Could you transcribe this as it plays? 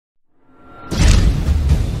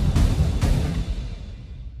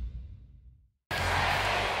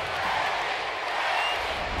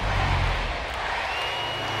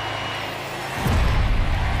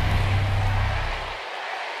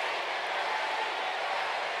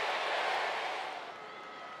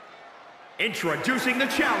Introducing the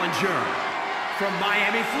challenger from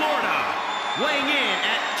Miami, Florida, weighing in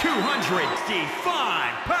at 265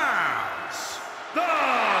 pounds, The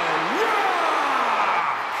Rock!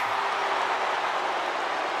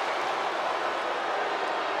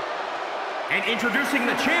 And introducing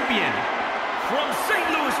the champion from St.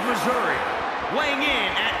 Louis, Missouri, weighing in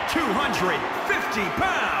at 250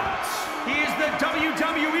 pounds, he is the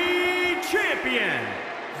WWE Champion,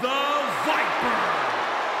 the Viper,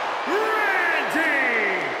 Randy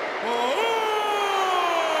Orton!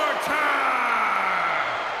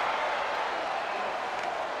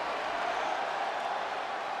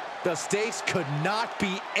 The stakes could not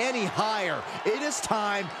be any higher. It is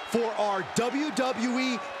time for our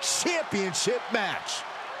WWE Championship match.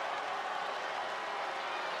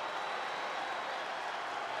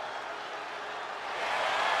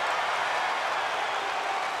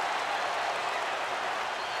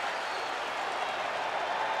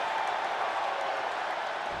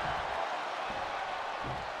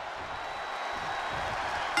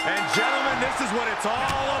 And gentlemen, this is what it's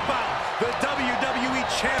all about. The WWE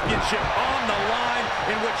Championship on the line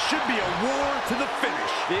in what should be a war to the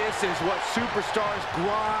finish. This is what superstars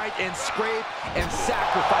grind and scrape and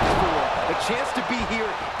sacrifice for. A chance to be here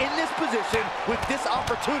in this position with this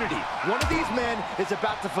opportunity. One of these men is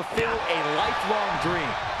about to fulfill a lifelong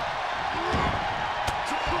dream.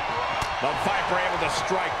 The Viper able to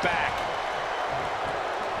strike back.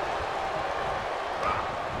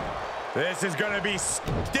 This is going to be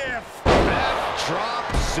stiff. Left drop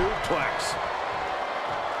suplex.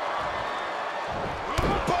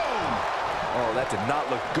 Boom! Oh, that did not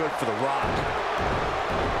look good for The Rock.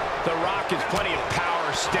 The Rock has plenty of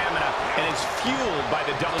power, stamina, and is fueled by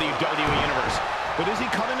the WWE Universe. But does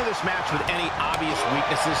he come into this match with any obvious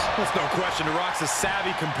weaknesses? That's no question. The Rock's a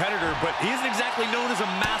savvy competitor, but he isn't exactly known as a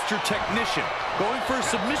master technician. Going for a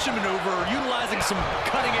submission maneuver or utilizing some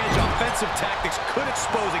cutting-edge offensive tactics could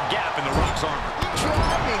expose a gap in The Rock's armor.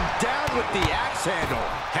 Driving down with the axe handle.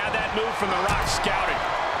 Had that move from The Rock scouted.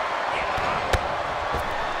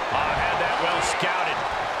 Had that well scouted.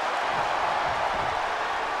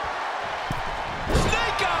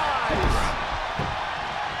 Snake eyes!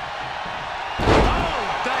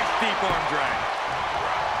 Deep arm drag.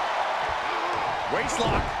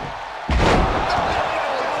 Waistlock.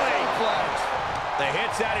 The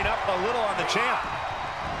hit's adding up a little on the champ.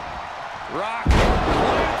 Rock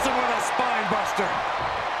plants him with a spine buster.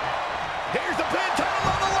 Here's the pin,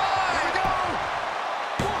 title on the line. Here we go.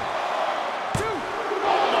 1, 2.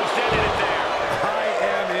 Almost ended it there. I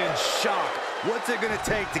am in shock. What's it going to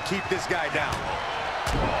take to keep this guy down?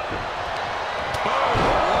 Oh,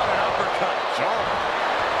 what an uppercut. Jarring.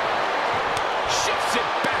 Shifts it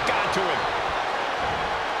back onto him.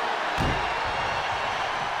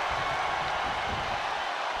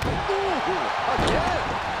 Ooh, again.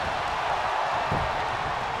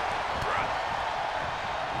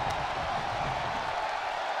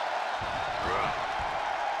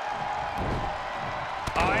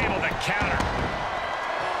 Able to counter.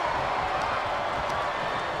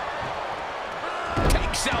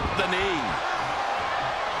 Takes out the knee.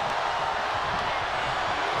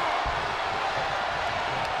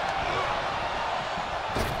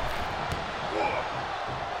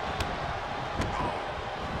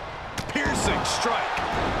 Strike.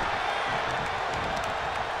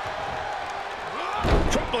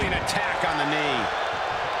 Tripling attack on the knee.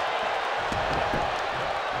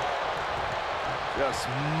 Just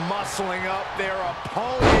muscling up their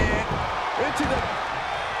opponent into the...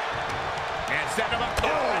 And setting him up. Oh,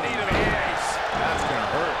 the knee to the face. That's going to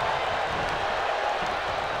hurt.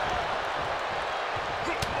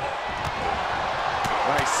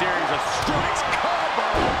 Nice series of strikes. Combo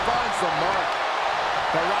finds the mark.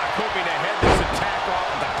 The Rock hoping to head this attack off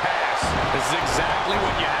with a pass. This is exactly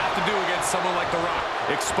what you have to do against someone like The Rock.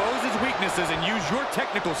 Expose his weaknesses and use your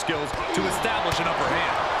technical skills to establish an upper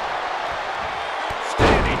hand.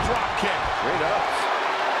 Standing drop kick. Great ups.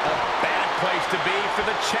 A bad place to be for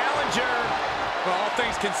the challenger. For all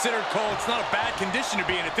things considered, Cole, it's not a bad condition to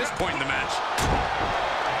be in at this point in the match.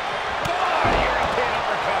 European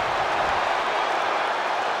uppercut.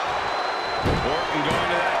 Orton going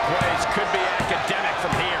to that place could be academic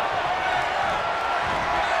from here.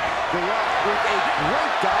 The Rock with a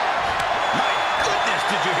great dodge. My goodness,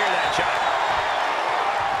 did you hear that shot?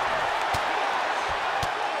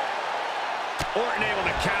 Orton able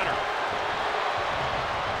to counter.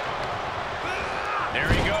 There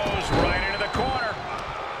he goes, right into the corner.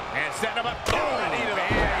 And setting him up. Oh, knee to the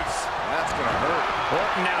face. That's going to hurt.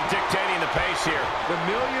 Orton now dictating the pace here. The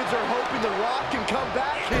millions are hoping The Rock can come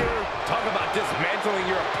back here. Talk about dismantling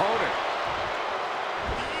your opponent.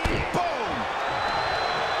 Boom!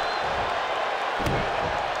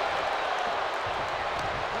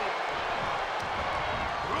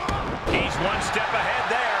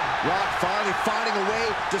 way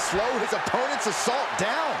to slow his opponent's assault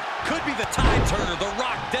down. Could be the tide turner The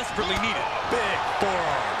Rock desperately needed. Big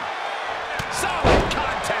forearm. Solid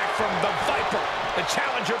contact from the Viper. The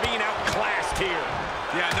challenger being outclassed here.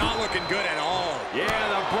 Yeah, not looking good at all. Yeah,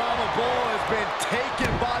 the Brahma Bull has been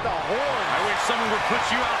taken by the horn. I wish someone would put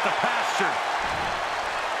you out to pasture.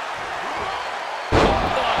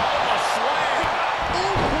 A slam.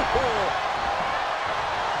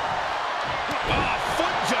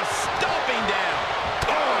 Foot just stomping down.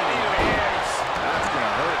 Knee to the ace. That's going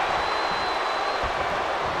to hurt.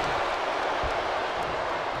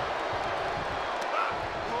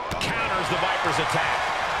 Counters the Viper's attack.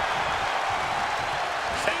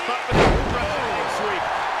 Set up with the running sweep.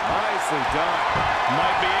 Nicely done.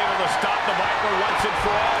 Might be able to stop the Viper once and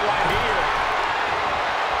for all right here.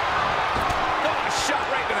 Oh, a shot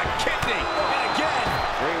right to the kidney. And again.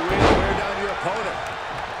 Great way to wear down your opponent.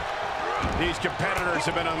 These competitors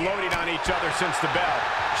have been unloading on each other since the bell.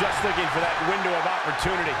 Just looking for that window of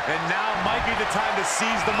opportunity. And now might be the time to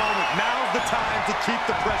seize the moment. Now's the time to keep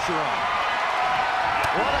the pressure on.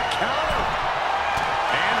 What a counter.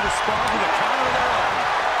 And respond to the counter of their own.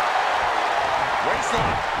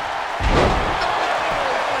 Waistlock.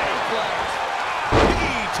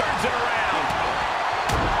 He turns it around.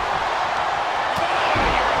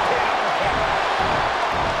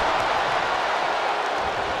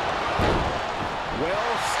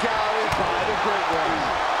 Well scouted by the Great One.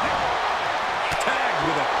 Tagged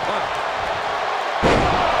with a punch.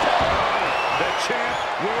 The champ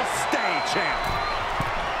will stay champ.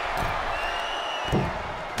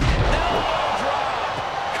 Elbow drop.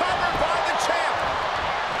 Covered by the champ.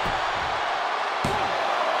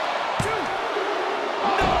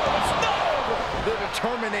 No, it's not over. The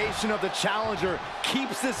determination of the challenger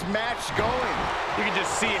keeps this match going. You can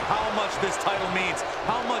just see how much this title means,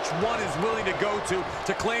 how much one is willing to go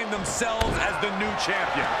to claim themselves as the new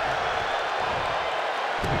champion.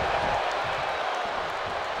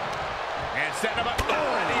 And setting him up.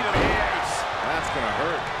 Knee to the ace. That's going to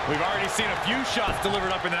hurt. We've already seen a few shots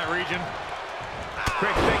delivered up in that region.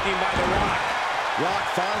 Quick thinking by the Rock. Rock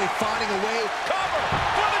finally finding a way. Cover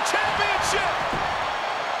for the championship.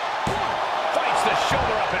 Fights the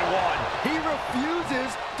shoulder up and one. He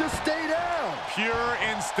refuses to stay down. Pure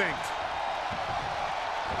instinct.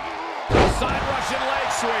 Side Russian leg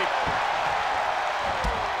sweep.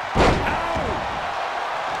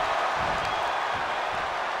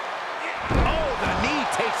 Oh, the knee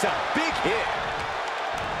takes a big hit.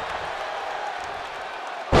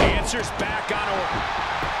 Answers back on Orton.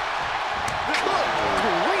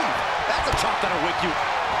 Good grief. That's a chop that'll wake you.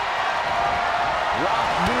 Rock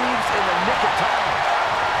moves in the nick of time.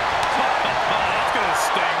 That's going to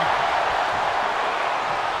sting.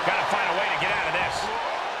 Gotta find a way to get out of this.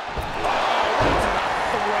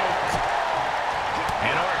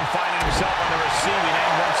 And Orton finding himself on the receiving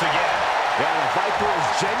end once again. Yeah, the Viper is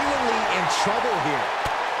genuinely in trouble here.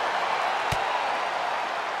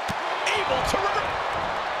 Able to reverse.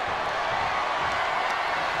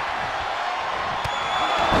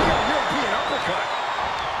 European uppercut.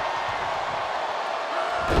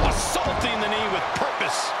 Assaulting the knee with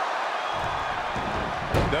purpose.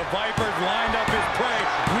 The Viper's lined up his prey.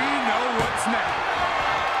 We know what's next.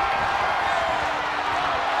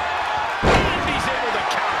 And he's able to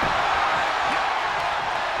counter.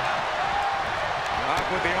 Rock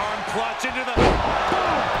with the arm clutch into the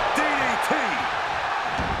boom, DDT.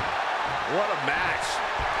 What a match.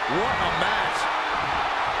 What a match.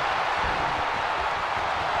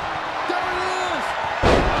 There it is.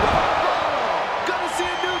 Gonna see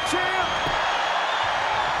a new champ.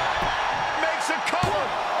 Makes a cover.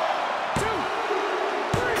 2,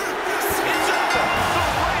 3. It's over.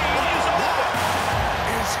 The reign is over.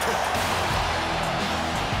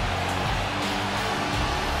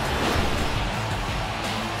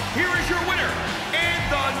 Here is your winner and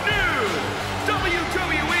the new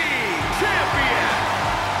WWE Champion,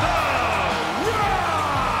 The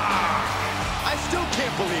Rock! I still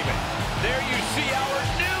can't believe it. There you see our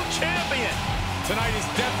new champion. Tonight is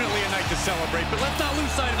definitely a night to celebrate, but let's not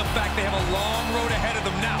lose sight of the fact they have a long road ahead of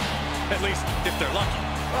them now. At least, if they're lucky.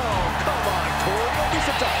 Oh, come on, Corey. Don't be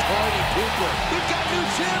such a party pooper. We've got a new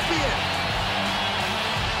champion.